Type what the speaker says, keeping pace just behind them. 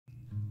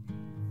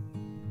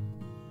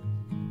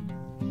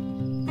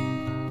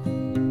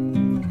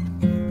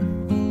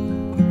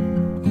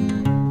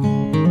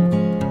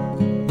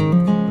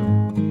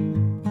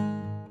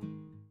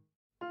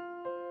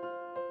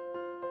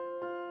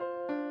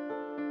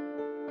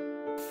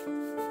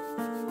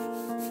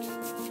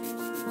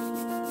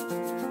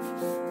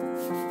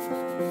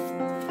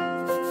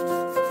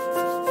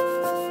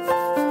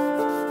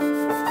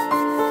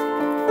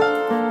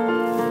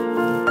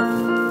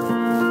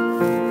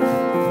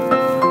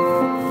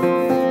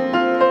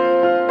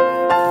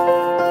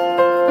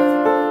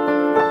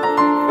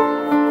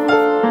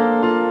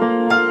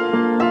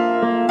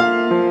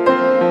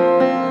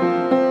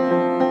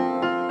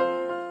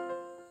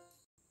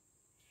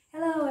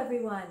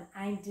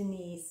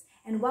Grace,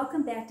 and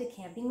welcome back to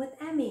Camping with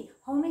Emmy,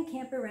 home and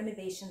camper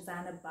renovations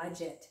on a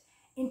budget.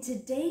 In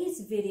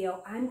today's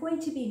video, I'm going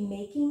to be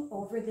making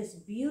over this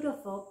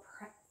beautiful,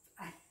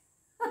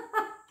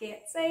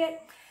 can't say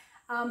it.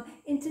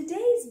 In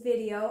today's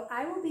video,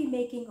 I will be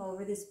making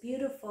over this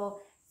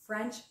beautiful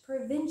French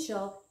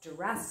Provincial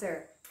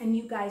Dresser. And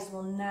you guys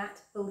will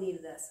not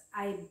believe this.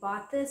 I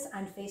bought this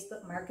on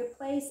Facebook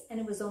Marketplace and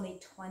it was only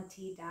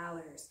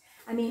 $20.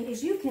 I mean,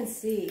 as you can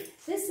see,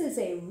 this is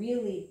a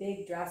really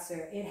big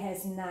dresser. It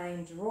has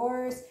 9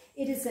 drawers.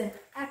 It is in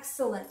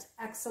excellent,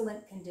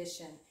 excellent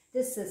condition.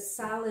 This is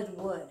solid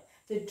wood.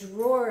 The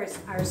drawers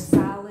are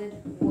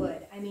solid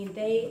wood. I mean,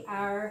 they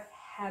are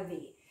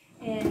heavy.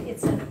 And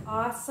it's an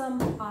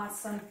awesome,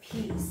 awesome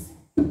piece.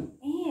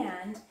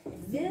 And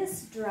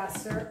this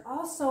dresser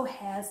also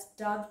has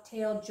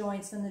dovetail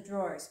joints in the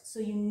drawers, so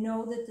you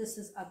know that this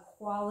is a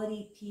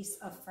quality piece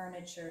of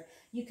furniture.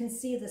 You can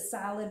see the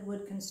solid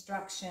wood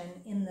construction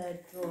in the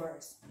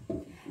drawers.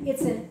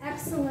 It's in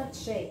excellent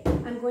shape.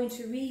 I'm going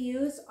to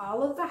reuse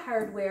all of the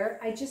hardware.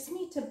 I just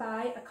need to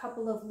buy a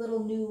couple of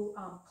little new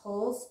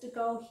pulls to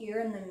go here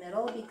in the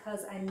middle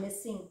because I'm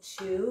missing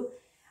 2.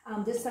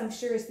 This I'm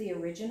sure is the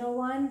original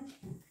one.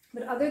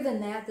 But other than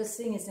that, this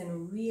thing is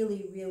in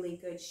really, really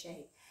good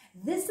shape.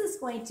 This is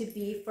going to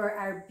be for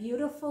our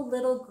beautiful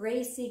little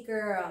Gracie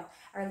girl.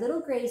 Our little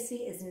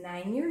Gracie is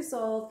 9 years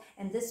old,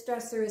 and this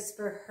dresser is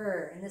for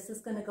her, and this is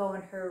going to go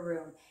in her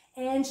room.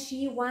 And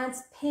she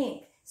wants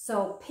pink,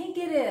 so pink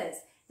it is.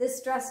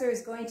 This dresser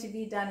is going to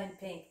be done in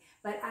pink,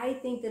 but I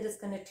think that it's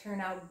going to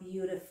turn out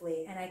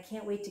beautifully, and I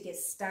can't wait to get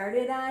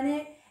started on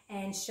it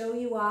and show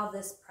you all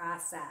this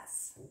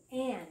process.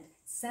 And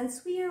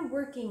since we are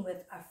working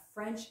with a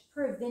French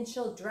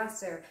Provincial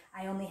Dresser,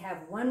 I only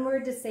have one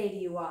word to say to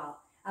you all.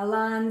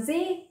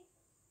 Allons-y!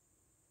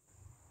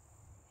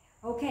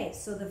 Okay,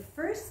 so the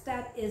first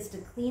step is to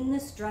clean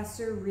this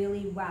dresser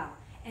really well.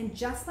 And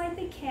just like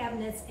the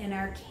cabinets in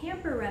our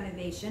camper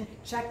renovation,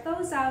 check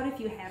those out if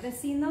you haven't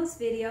seen those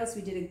videos.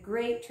 We did a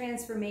great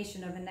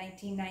transformation of a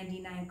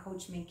 1999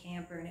 Coachman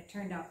camper and it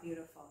turned out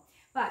beautiful.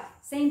 But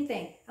same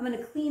thing, I'm going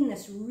to clean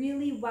this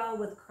really well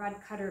with Crud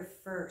Cutter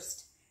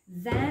first.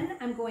 Then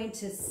I'm going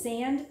to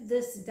sand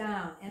this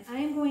down, and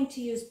I'm going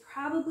to use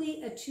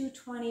probably a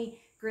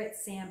 220 grit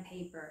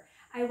sandpaper.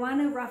 I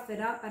want to rough it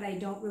up, but I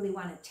don't really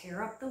want to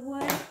tear up the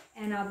wood,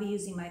 and I'll be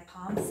using my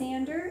palm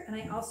sander, and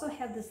I also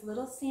have this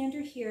little sander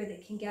here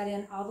that can get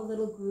in all the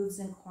little grooves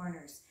and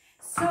corners.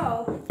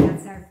 So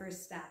that's our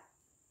first step.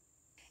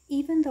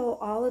 Even though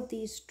all of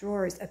these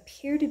drawers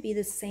appear to be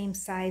the same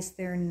size,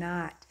 they're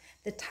not.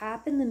 The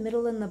top and the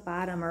middle and the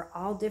bottom are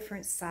all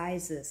different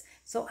sizes.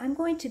 So I'm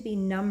going to be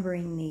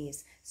numbering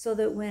these so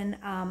that when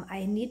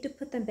I need to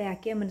put them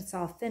back in when it's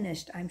all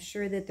finished, I'm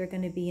sure that they're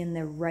going to be in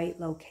the right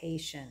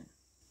location.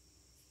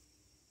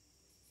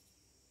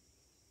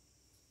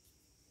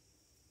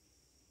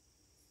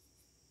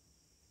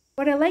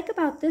 What I like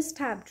about this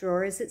top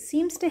drawer is it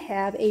seems to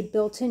have a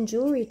built-in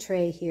jewelry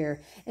tray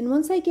here. And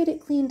once I get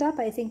it cleaned up,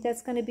 I think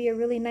that's going to be a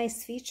really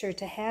nice feature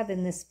to have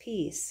in this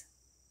piece.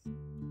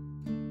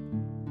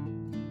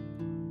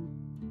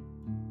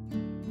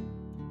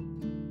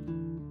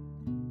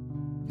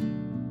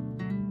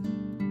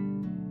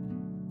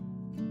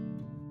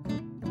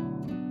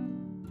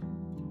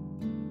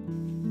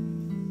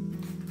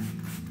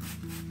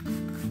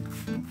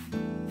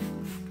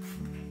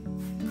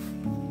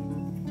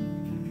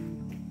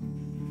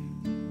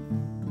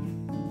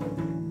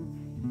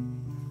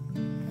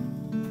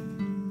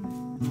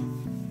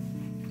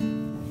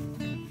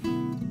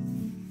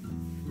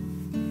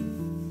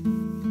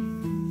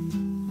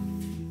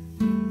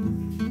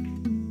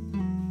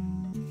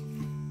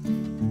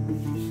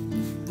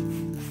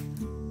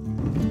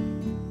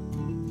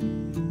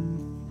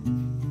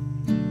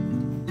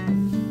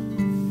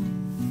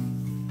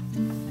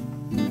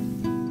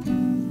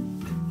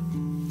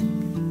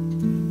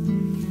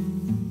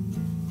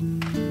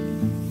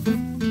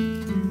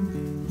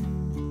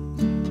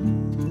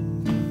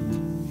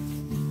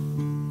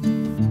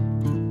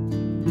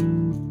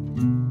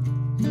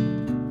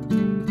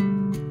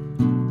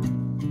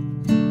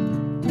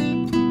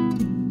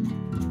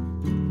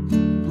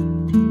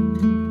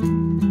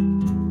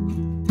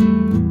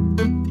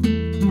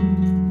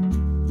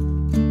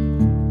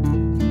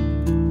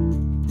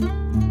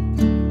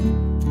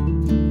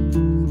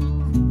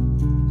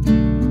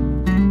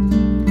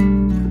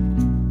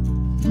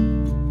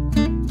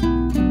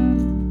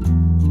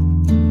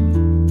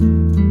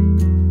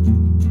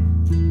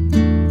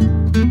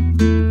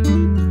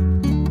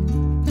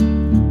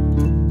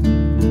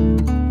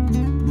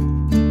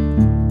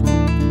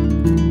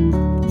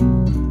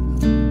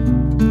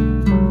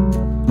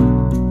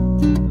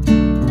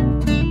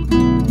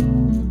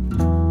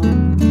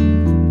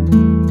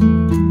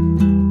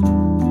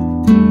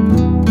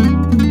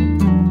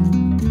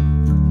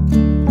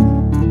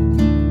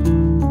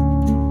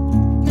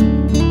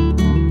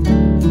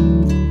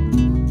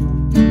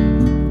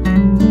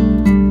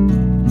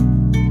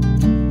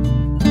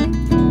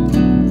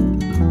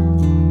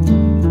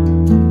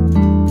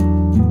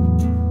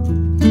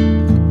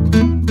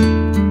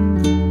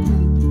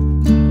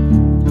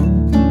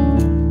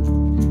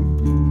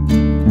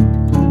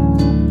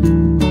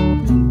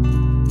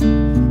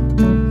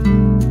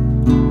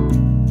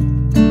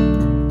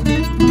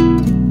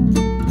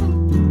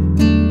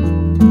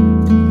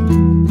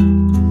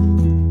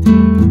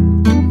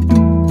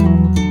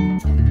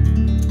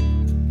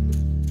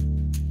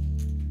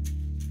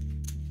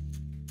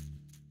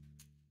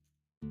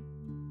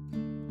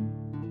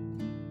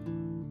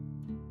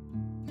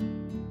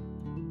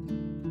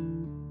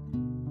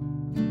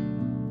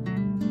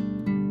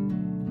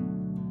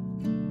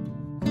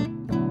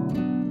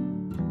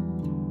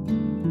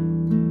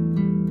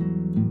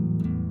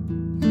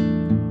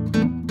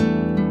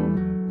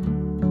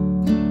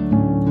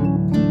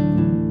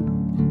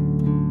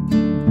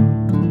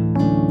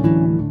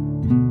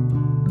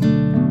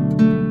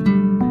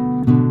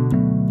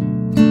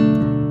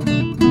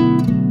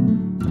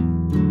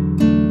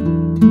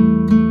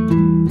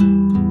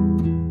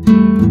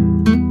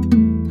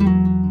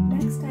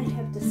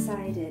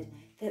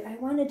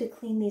 wanted to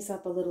clean these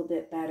up a little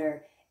bit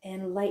better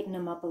and lighten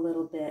them up a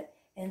little bit.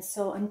 And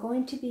so I'm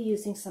going to be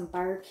using some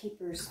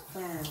Barkeeper's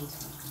Friend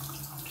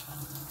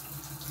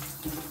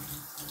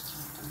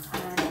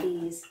on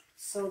these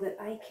so that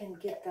I can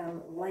get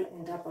them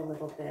lightened up a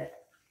little bit.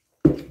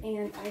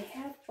 And I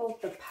have both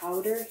the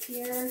powder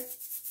here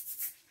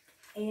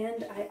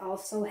and I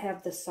also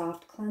have the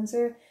soft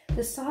cleanser.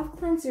 The soft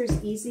cleanser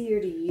is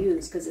easier to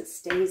use because it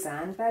stays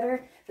on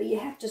better, but you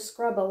have to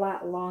scrub a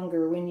lot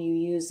longer when you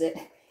use it.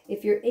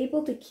 If you're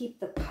able to keep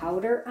the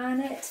powder on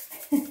it,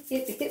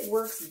 it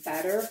works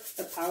better,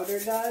 the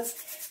powder does.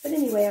 But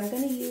anyway, I'm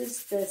going to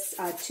use this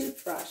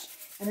toothbrush,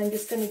 and I'm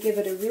just going to give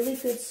it a really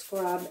good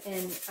scrub,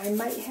 and I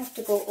might have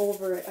to go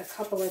over it a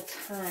couple of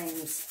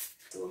times.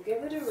 So we'll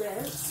give it a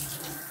rinse.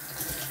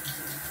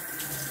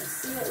 Let's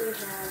see what we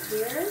have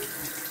here.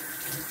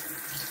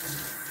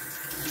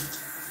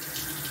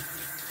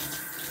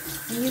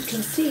 And you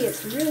can see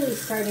it's really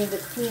starting to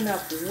clean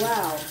up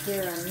well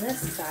here on this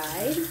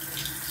side.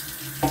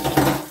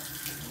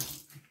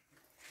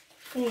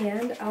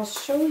 And I'll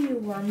show you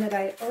one that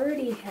I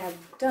already have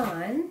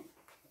done.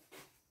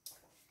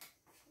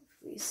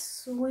 If we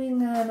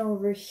swing on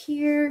over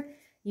here,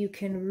 you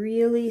can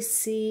really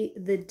see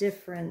the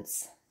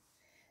difference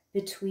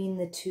between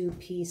the two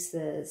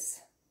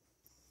pieces.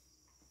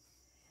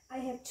 I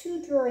have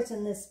two drawers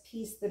in this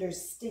piece that are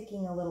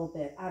sticking a little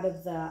bit out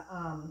of the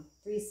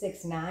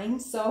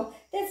 369, so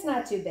that's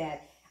not too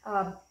bad.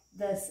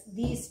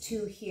 These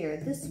two here,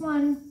 this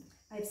one,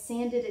 I've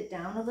sanded it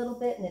down a little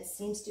bit and it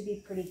seems to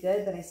be pretty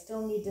good, but I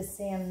still need to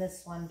sand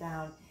this one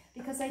down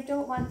because I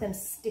don't want them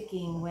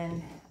sticking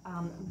when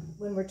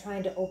we're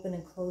trying to open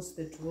and close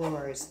the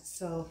drawers.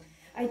 So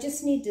I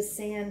just need to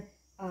sand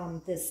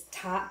this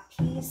top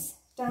piece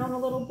down a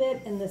little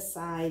bit and the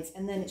sides,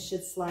 and then it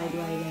should slide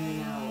right in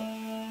and out.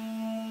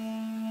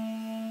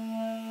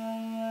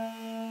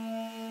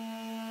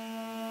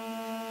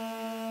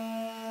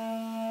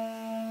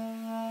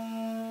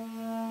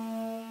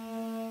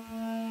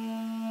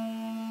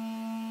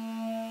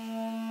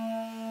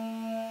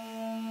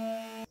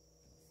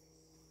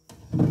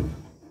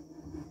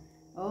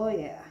 Oh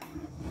yeah,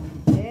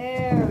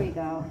 there we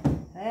go.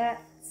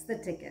 That's the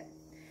ticket.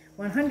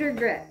 100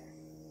 grit.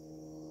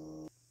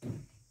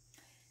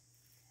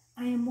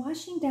 I am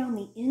washing down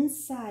the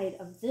inside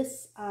of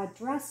this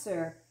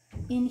dresser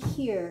in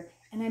here,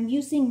 and I'm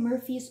using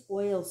Murphy's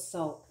oil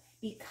soap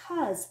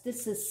because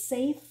this is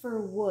safe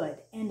for wood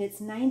and it's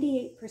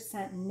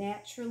 98%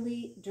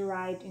 naturally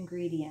derived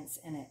ingredients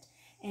in it.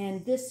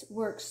 And this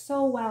works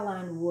so well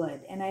on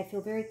wood, and I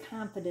feel very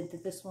confident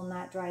that this will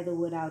not dry the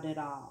wood out at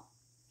all.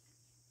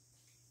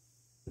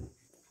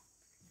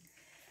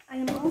 I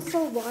am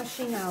also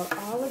washing out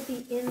all of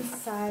the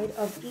inside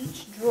of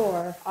each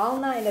drawer, all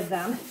 9 of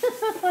them,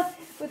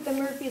 with the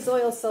Murphy's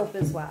oil soap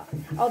as well.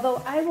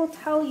 Although I will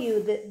tell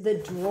you that the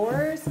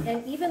drawers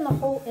and even the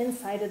whole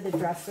inside of the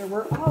dresser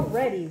were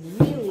already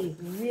really,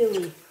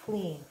 really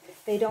clean.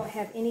 They don't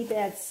have any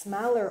bad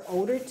smell or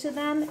odor to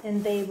them,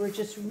 and they were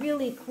just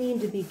really clean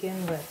to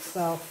begin with.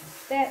 So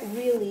that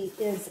really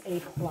is a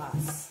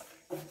plus.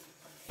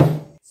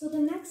 So the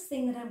next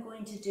thing that I'm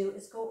going to do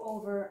is go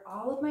over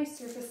all of my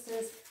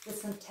surfaces with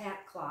some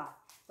tack cloth,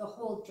 the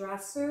whole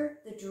dresser,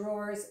 the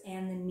drawers,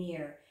 and the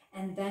mirror,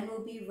 and then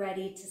we'll be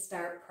ready to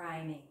start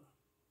priming.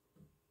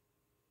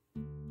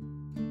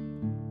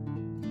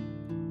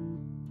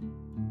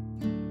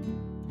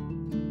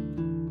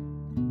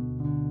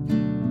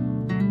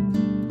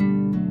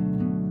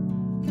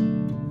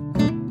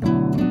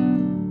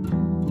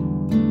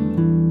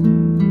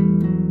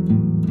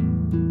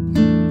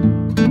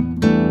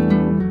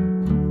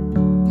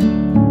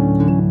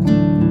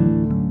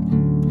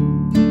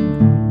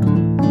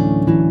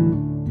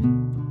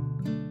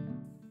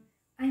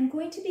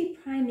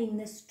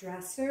 This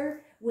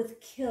dresser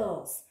with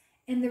Kills,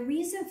 and the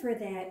reason for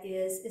that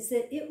is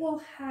that it will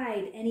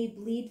hide any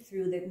bleed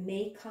through that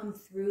may come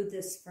through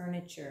this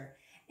furniture.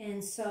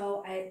 And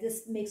so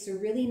this makes a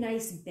really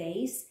nice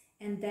base,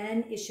 and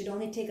then it should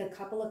only take a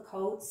couple of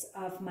coats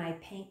of my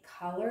paint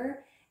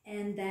color,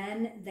 and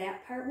then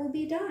that part will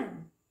be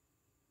done.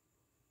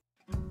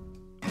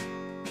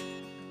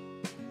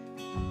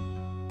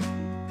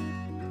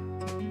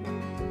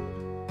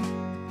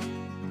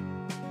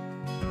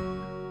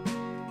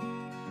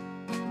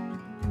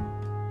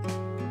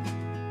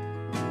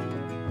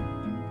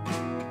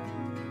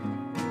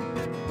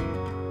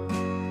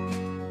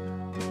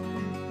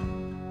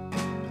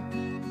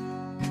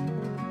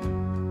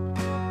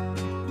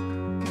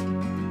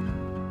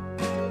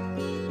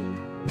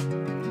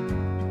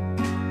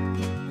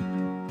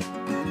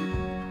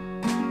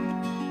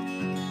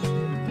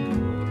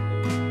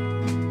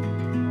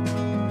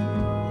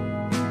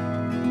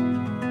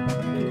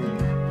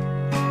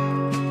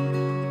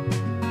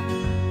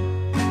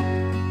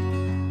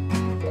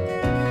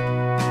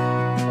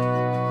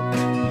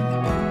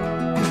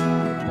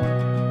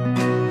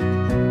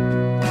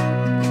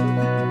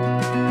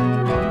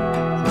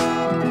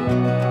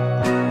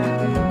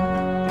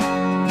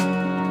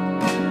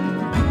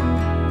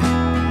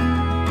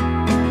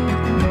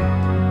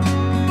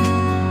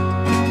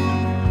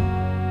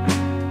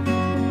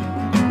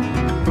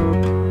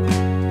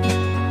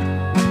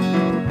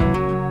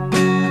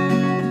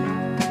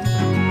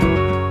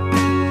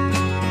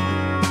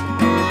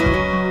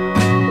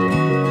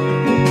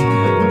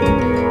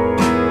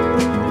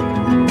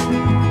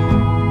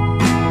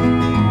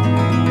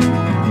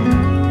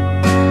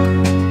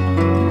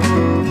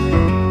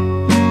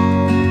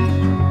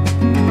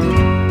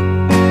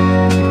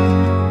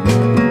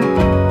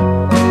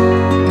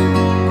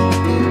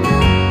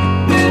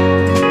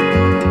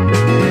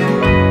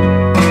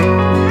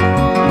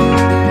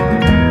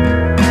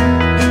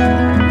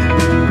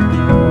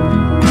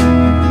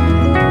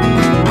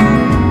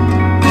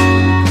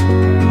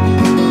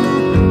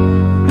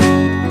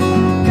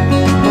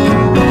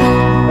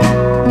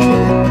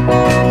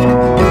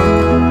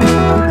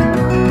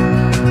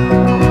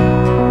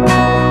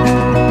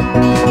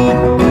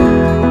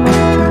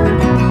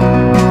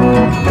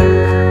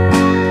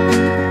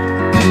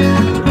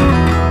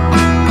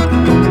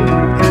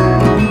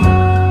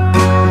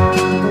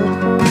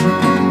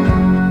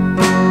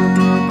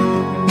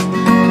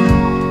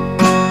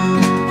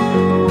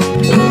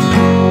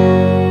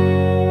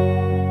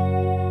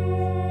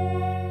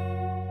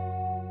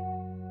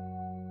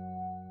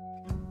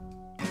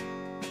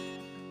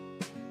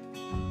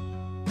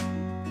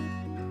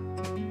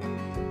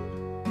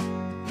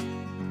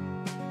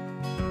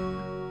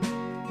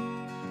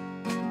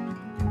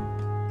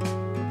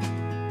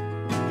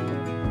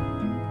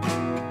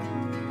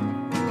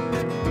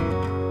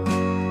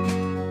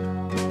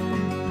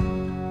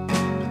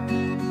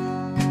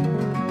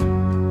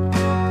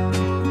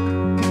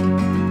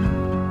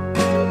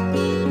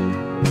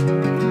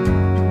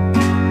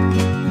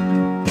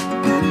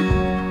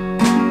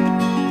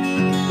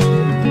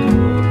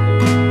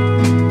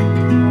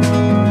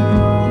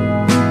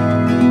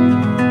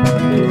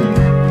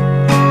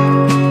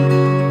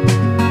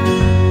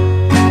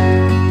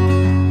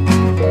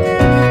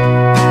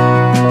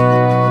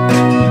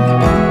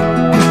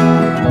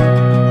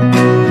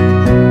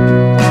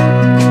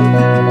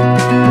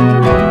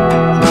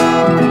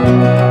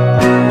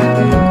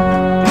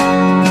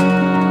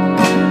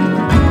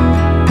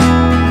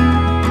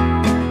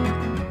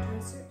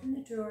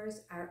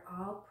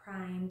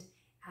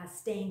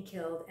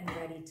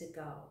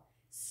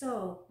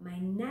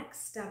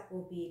 next step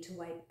will be to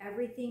wipe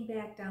everything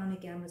back down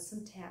again with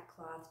some tack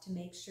cloth to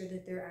make sure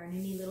that there aren't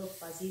any little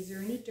fuzzies or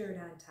any dirt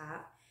on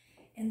top.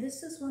 And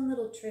this is one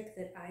little trick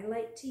that I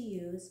like to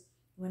use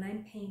when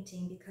I'm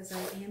painting, because I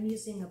am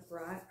using a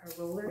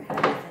roller head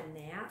with a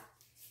nap,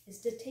 is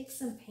to take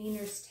some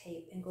painter's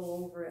tape and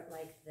go over it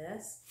like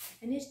this.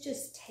 And it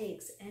just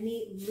takes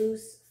any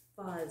loose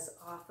fuzz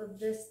off of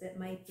this that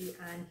might be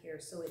on here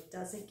so it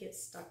doesn't get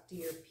stuck to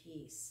your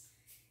piece.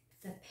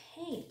 The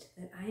paint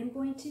that I am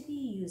going to be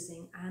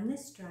using on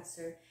this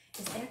dresser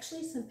is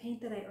actually some paint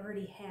that I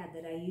already had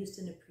that I used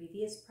in a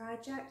previous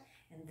project,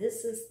 and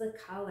this is the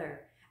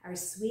color. Our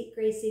sweet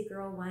Gracie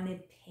girl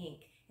wanted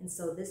pink, and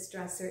so this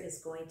dresser is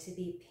going to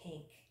be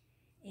pink.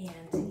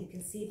 And you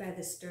can see by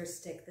the stir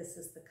stick, this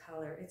is the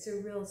color. It's a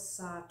real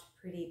soft,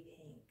 pretty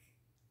pink.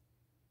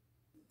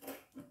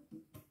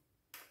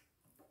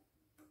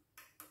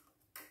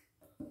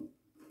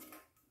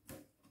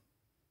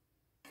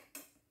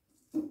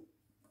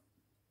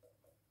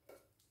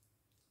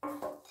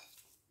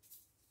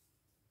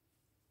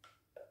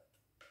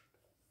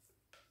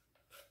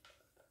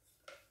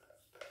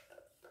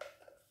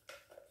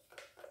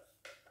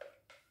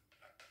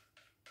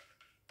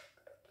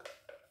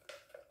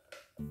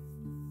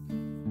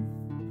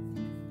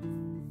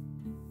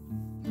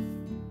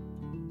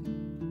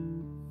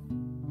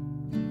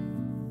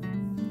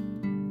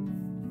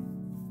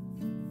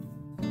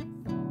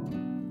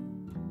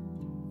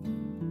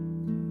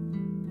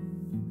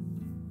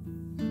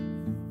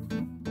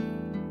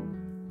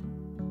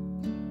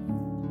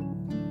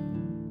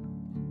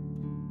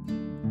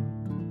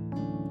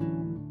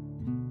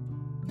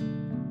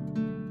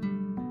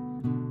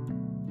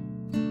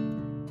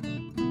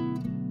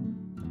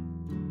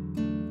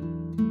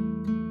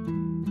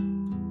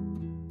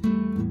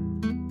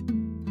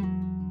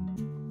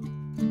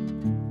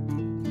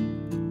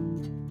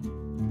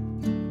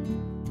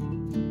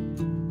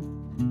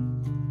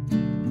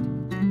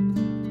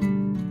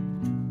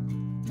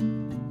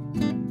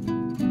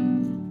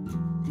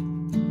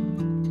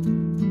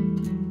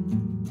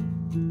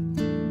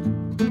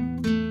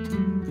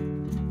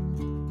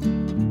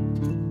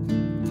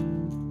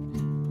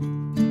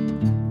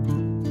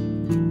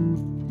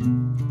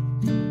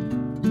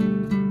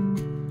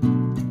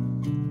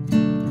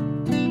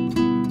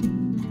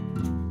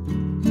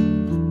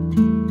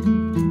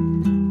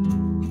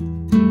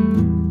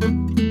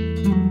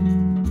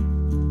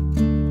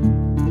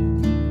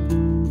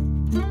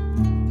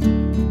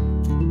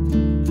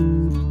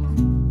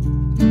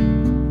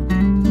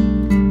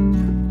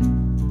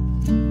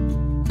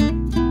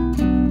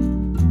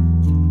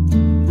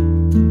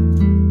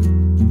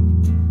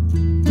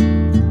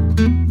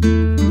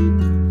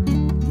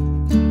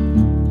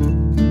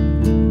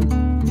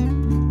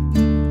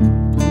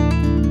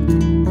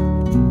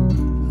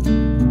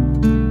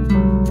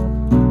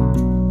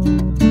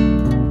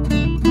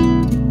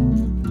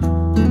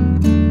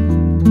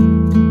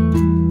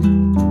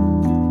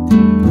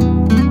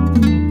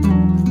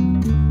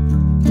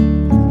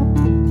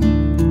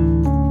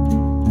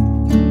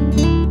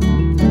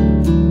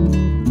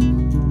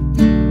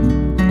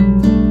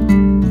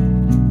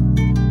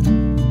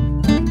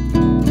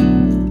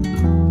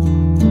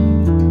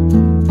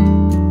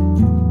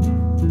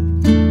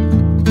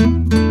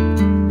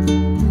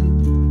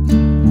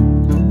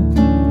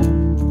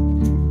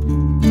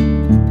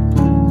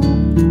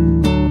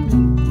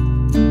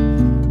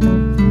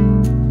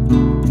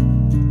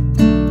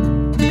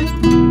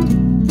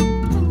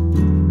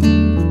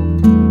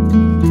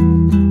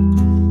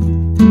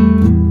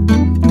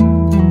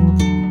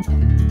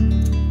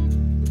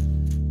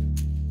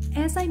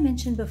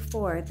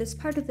 Before, this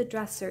part of the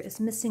dresser is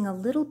missing a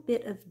little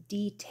bit of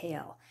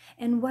detail.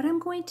 And what I'm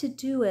going to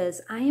do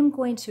is I am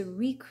going to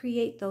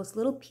recreate those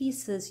little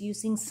pieces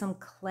using some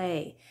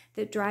clay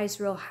that dries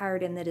real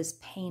hard and that is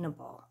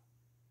paintable.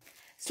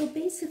 So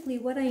basically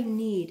what I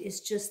need is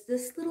just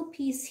this little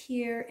piece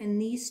here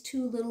and these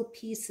two little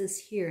pieces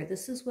here.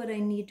 This is what I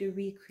need to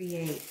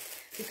recreate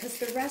because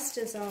the rest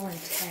is all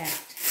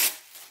intact.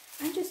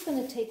 I'm just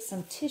going to take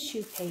some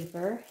tissue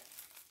paper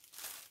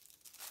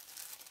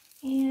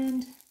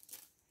and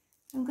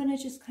I'm going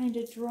to just kind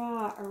of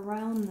draw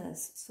around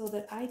this so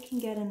that I can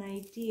get an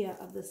idea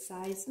of the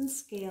size and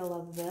scale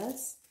of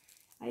this.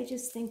 I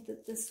just think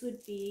that this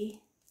would be,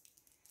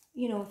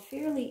 you know, a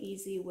fairly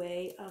easy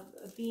way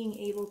of being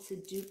able to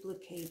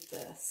duplicate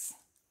this.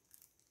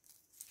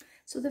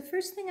 So the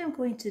first thing I'm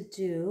going to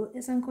do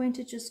is I'm going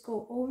to just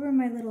go over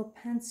my little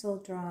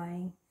pencil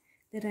drawing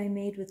that I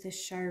made with a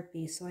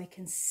Sharpie so I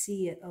can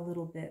see it a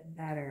little bit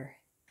better.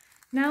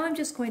 Now I'm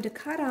just going to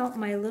cut out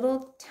my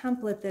little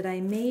template that I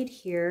made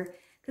here,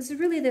 because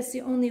really that's the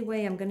only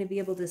way I'm going to be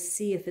able to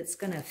see if it's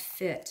going to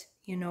fit,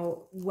 you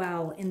know,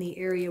 well in the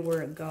area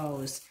where it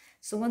goes.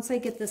 So once I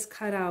get this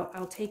cut out,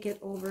 I'll take it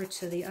over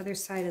to the other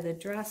side of the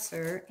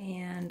dresser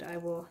and I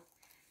will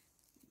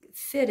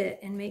fit it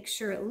and make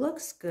sure it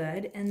looks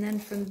good. And then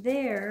from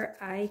there,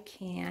 I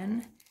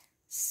can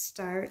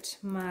start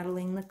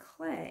modeling the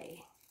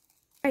clay.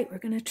 All right, we're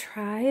going to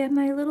try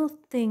my little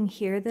thing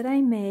here that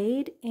I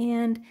made,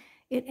 and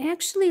It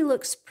actually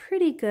looks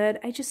pretty good.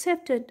 I just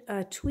have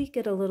to tweak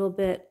it a little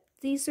bit.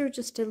 These are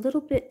just a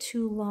little bit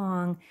too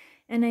long,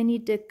 and I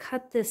need to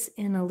cut this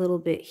in a little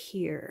bit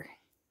here.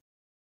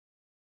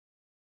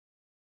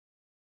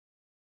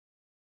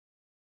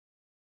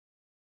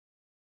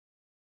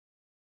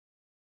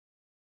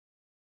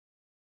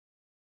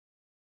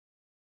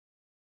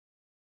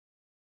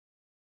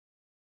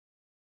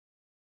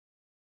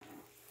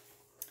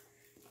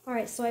 All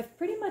right, so I've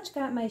pretty much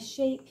got my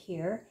shape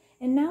here,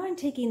 and now I'm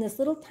taking this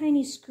little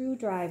tiny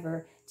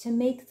screwdriver to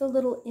make the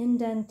little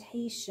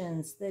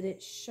indentations that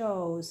it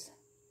shows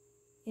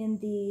in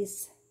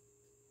these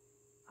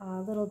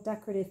little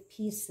decorative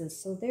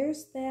pieces. So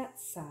there's that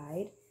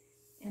side,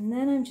 and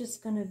then I'm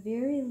just going to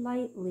very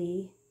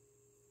lightly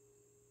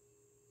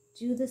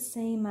do the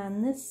same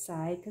on this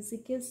side because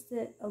it gives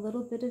it a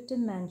little bit of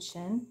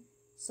dimension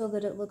so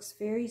that it looks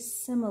very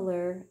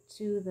similar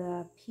to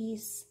the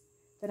piece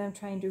that I'm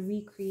trying to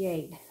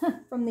recreate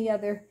from the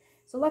other.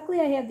 So luckily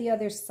I have the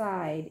other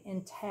side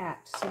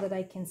intact so that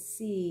I can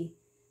see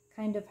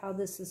kind of how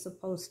this is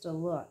supposed to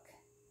look.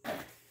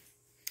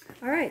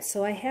 All right,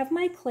 so I have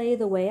my clay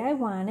the way I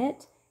want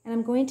it, and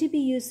I'm going to be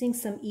using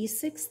some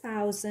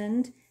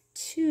E6000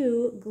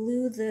 to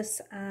glue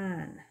this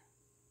on.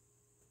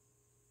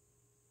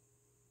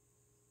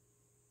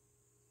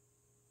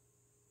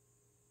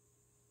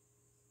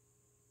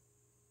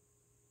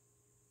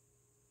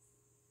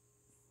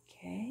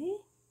 Okay.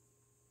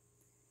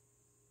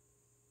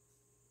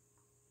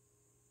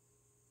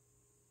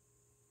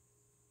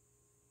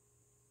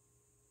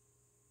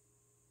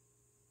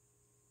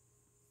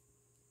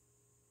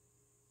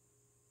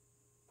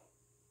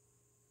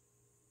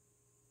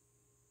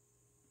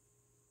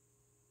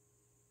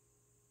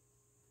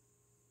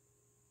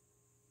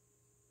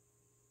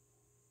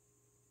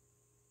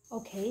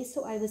 Okay,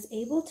 so I was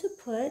able to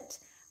put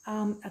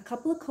a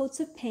couple of coats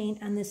of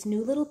paint on this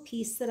new little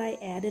piece that I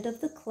added of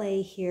the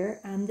clay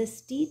here on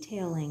this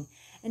detailing.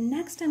 And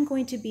next I'm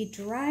going to be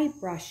dry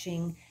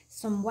brushing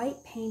some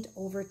white paint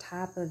over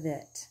top of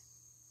it.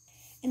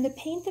 And the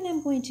paint that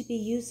I'm going to be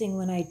using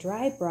when I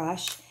dry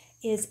brush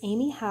is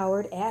Amy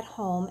Howard At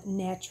Home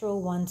Natural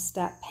One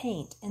Step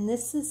Paint. And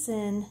this is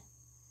in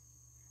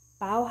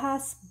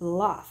Bauhaus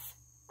Bluff.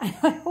 I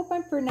hope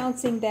I'm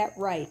pronouncing that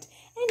right.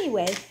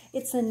 Anyway,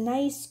 it's a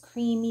nice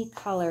creamy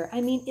color.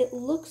 I mean, it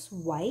looks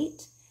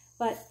white,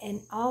 but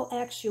in all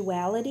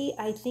actuality,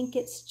 I think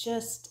it's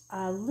just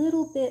a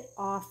little bit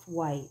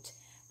off-white.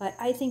 But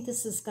I think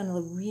this is going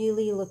to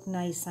really look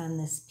nice on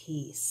this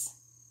piece.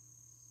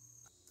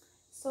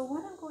 So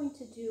what I'm going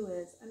to do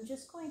is I'm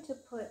just going to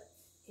put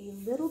a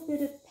little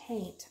bit of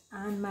paint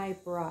on my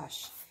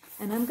brush,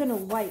 and I'm going to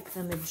wipe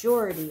the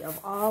majority of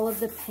all of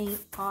the paint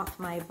off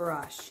my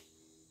brush,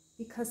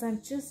 because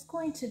I'm just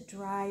going to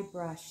dry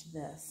brush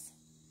this.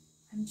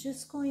 I'm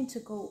just going to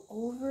go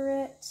over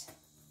it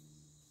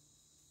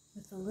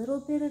with a little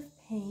bit of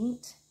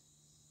paint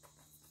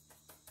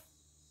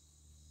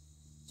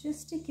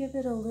just to give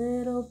it a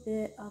little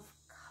bit of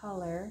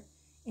color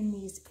in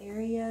these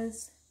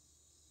areas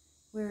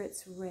where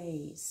it's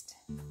raised.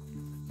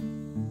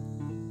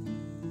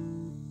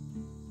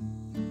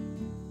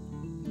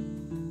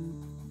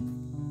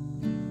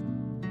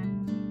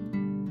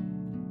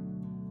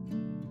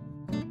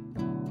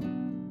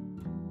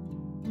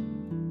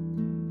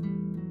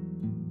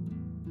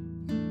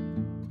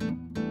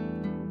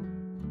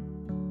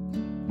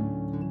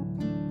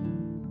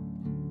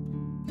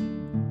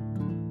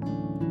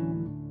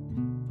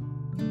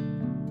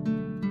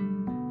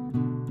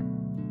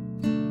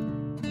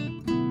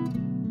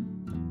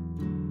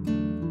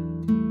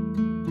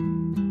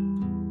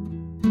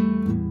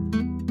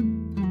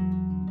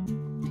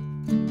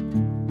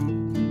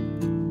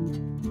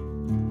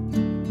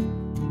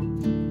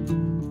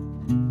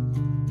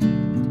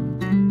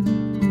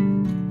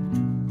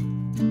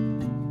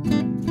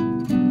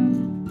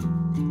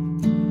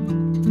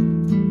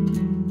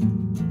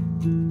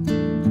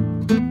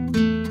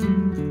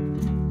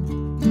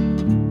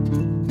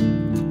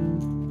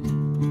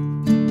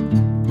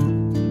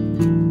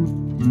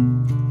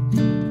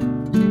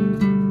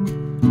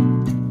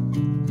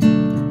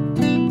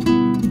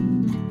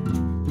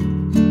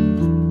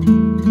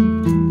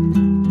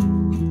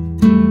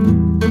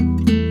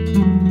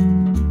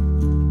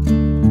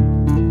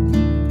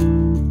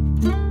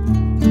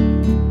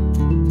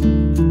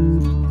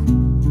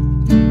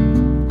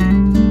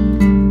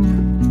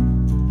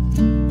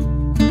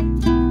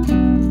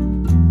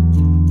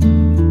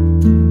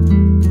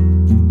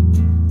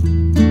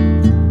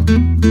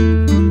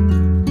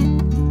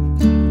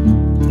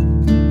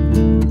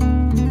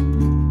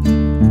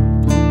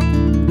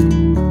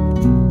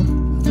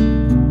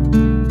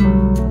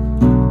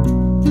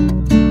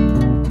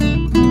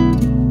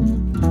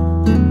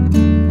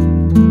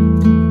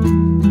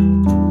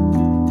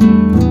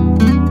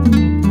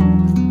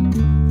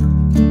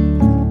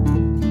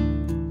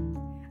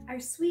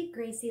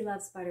 Gracie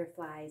loves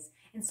butterflies,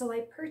 and so I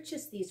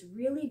purchased these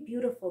really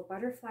beautiful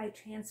butterfly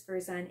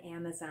transfers on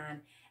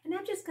Amazon, and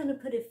I'm just going to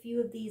put a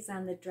few of these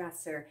on the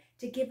dresser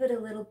to give it a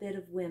little bit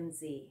of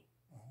whimsy.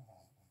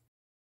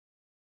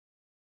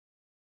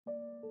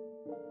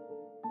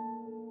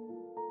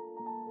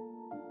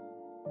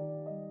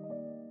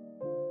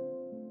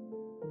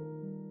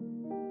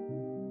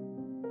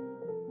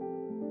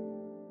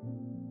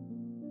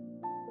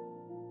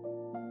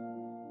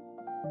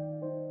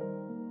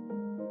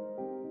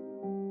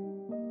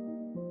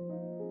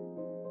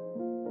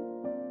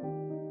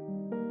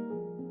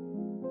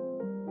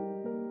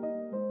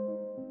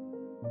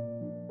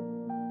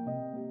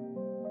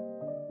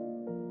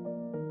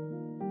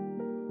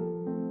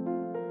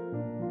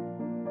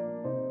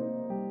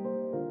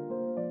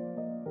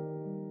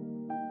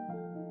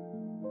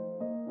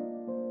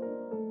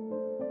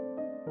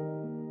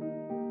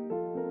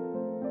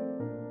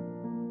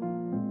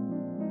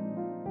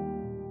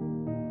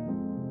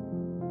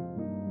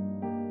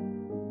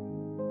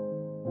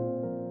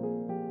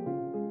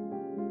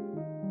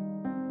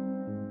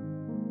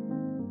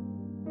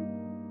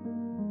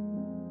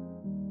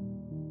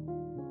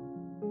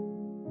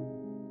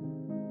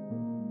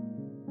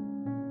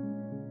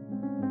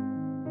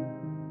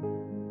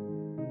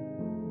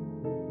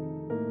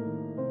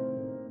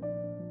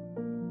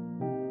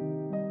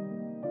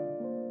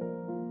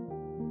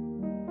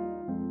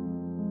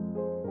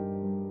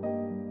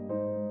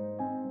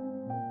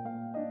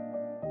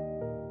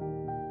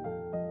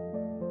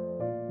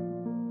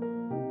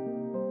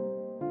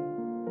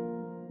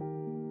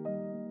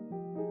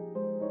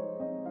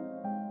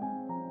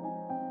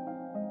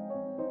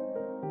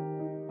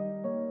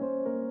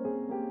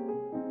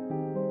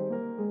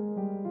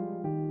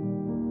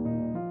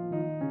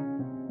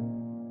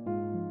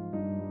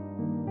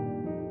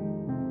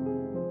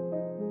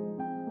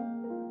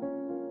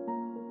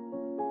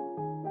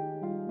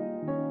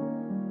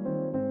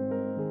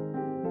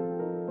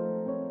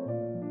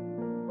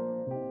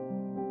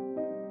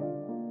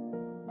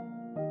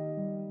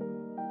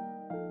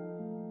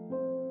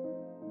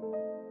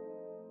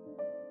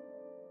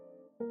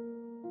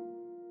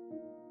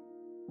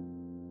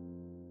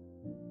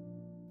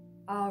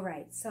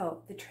 right,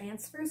 so the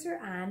transfers are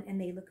on and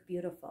they look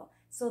beautiful.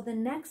 So the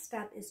next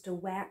step is to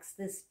wax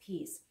this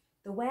piece.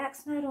 The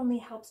wax not only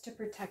helps to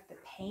protect the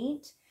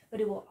paint, but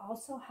it will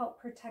also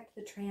help protect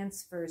the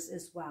transfers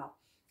as well.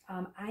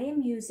 I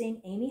am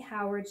using Amy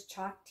Howard's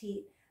Chalk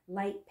Teat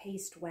Light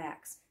Paste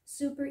Wax.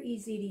 Super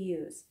easy to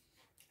use.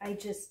 I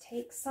just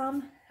take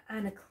some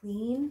on a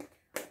clean,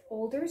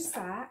 older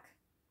sock,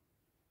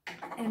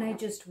 and I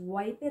just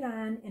wipe it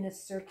on in a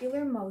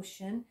circular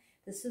motion.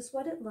 This is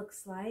what it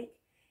looks like.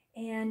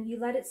 And you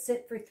let it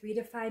sit for 3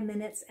 to 5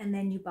 minutes and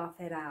then you buff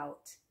it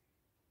out.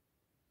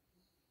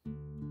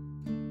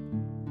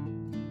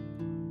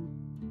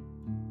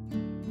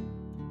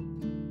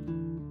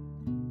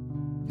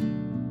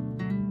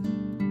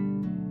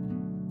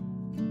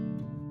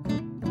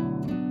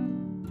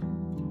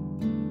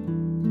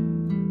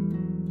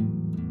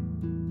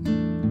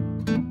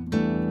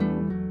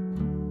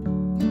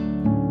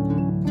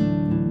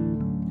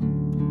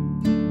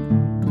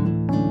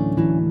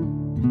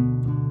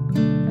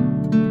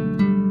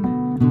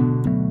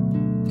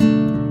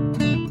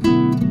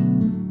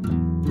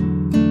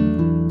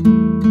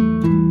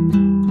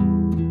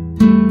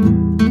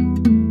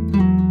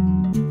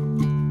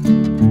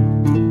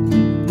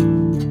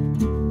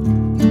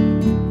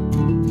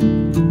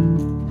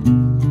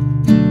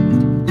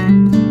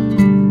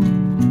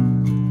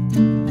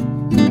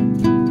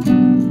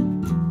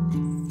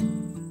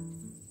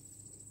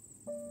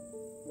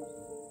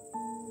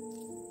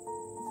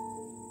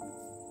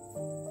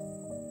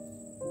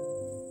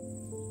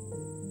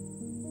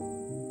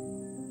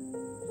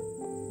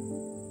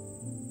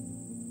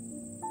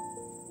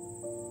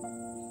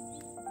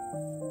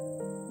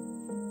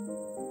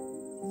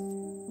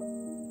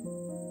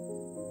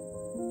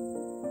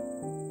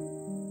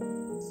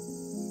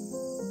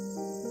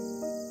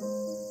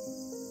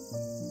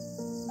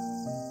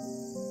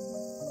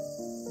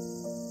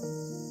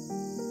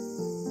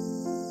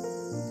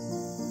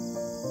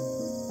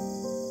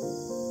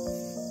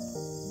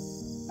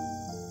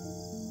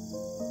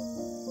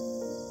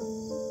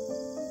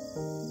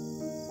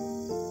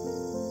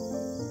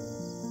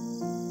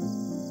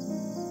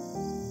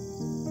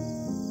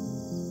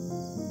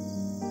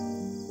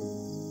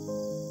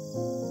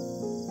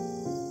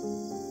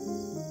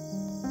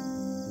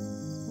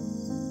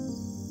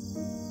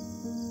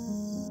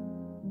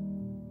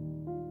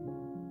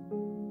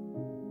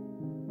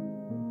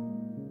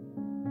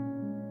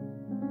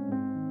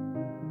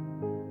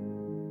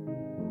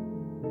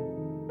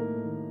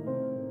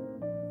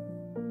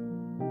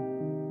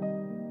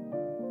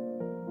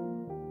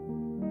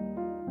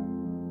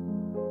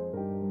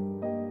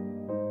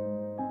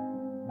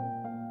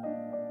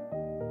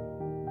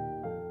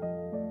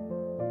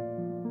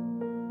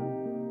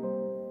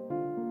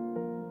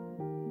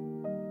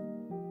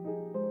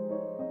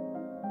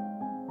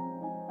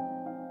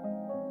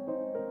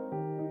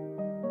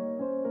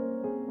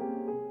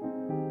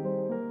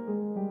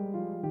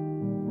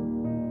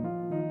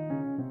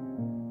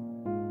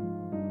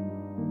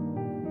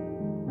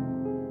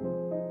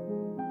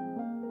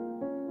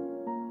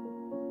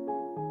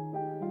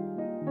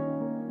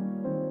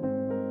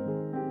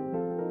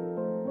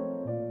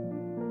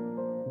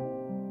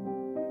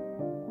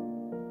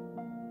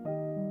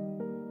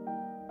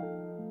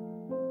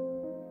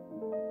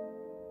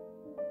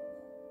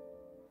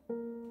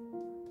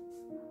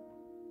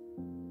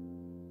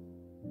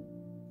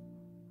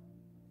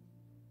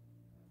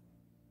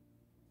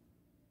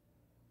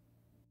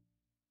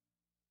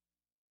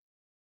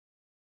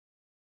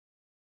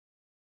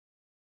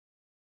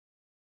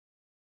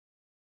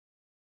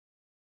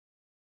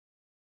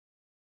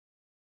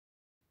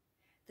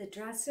 The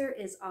dresser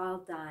is all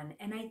done,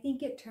 and I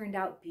think it turned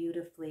out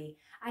beautifully.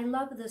 I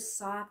love the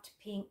soft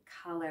pink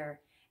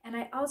color, and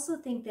I also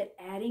think that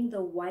adding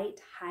the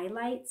white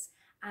highlights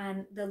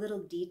on the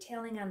little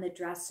detailing on the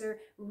dresser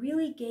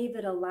really gave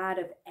it a lot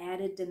of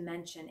added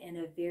dimension in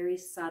a very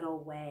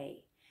subtle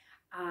way.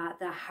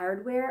 The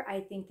hardware,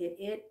 I think that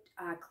it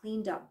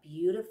cleaned up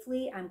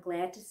beautifully. I'm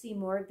glad to see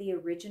more of the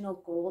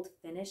original gold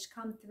finish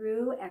come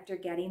through after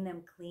getting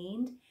them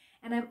cleaned.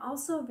 And I'm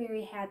also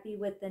very happy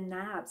with the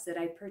knobs that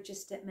I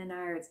purchased at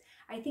Menards.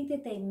 I think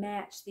that they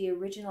match the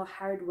original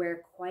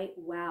hardware quite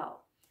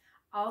well.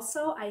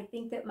 Also, I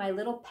think that my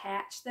little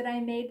patch that I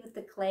made with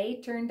the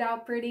clay turned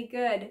out pretty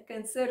good,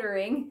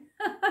 considering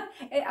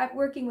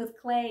working with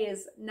clay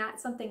is not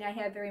something I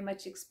have very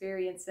much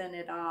experience in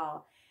at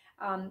all.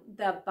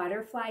 The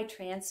butterfly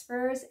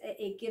transfers,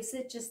 it gives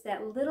it just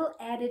that little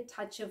added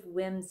touch of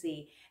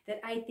whimsy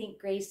that I think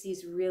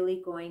Gracie's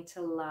really going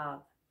to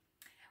love.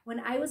 When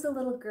I was a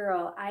little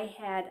girl, I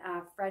had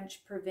a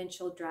French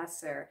Provincial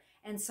Dresser.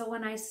 And so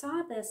when I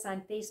saw this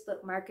on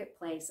Facebook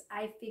Marketplace,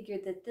 I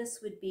figured that this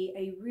would be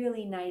a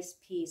really nice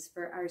piece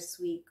for our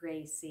sweet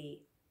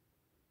Gracie.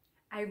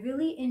 I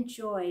really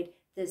enjoyed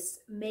this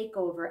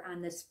makeover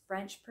on this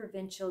French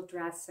Provincial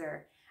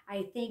Dresser.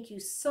 I thank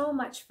you so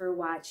much for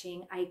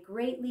watching. I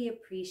greatly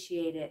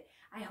appreciate it.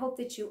 I hope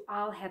that you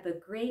all have a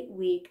great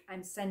week.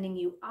 I'm sending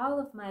you all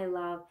of my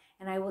love,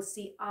 and I will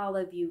see all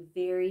of you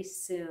very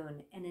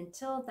soon. And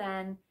until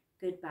then,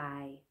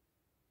 goodbye.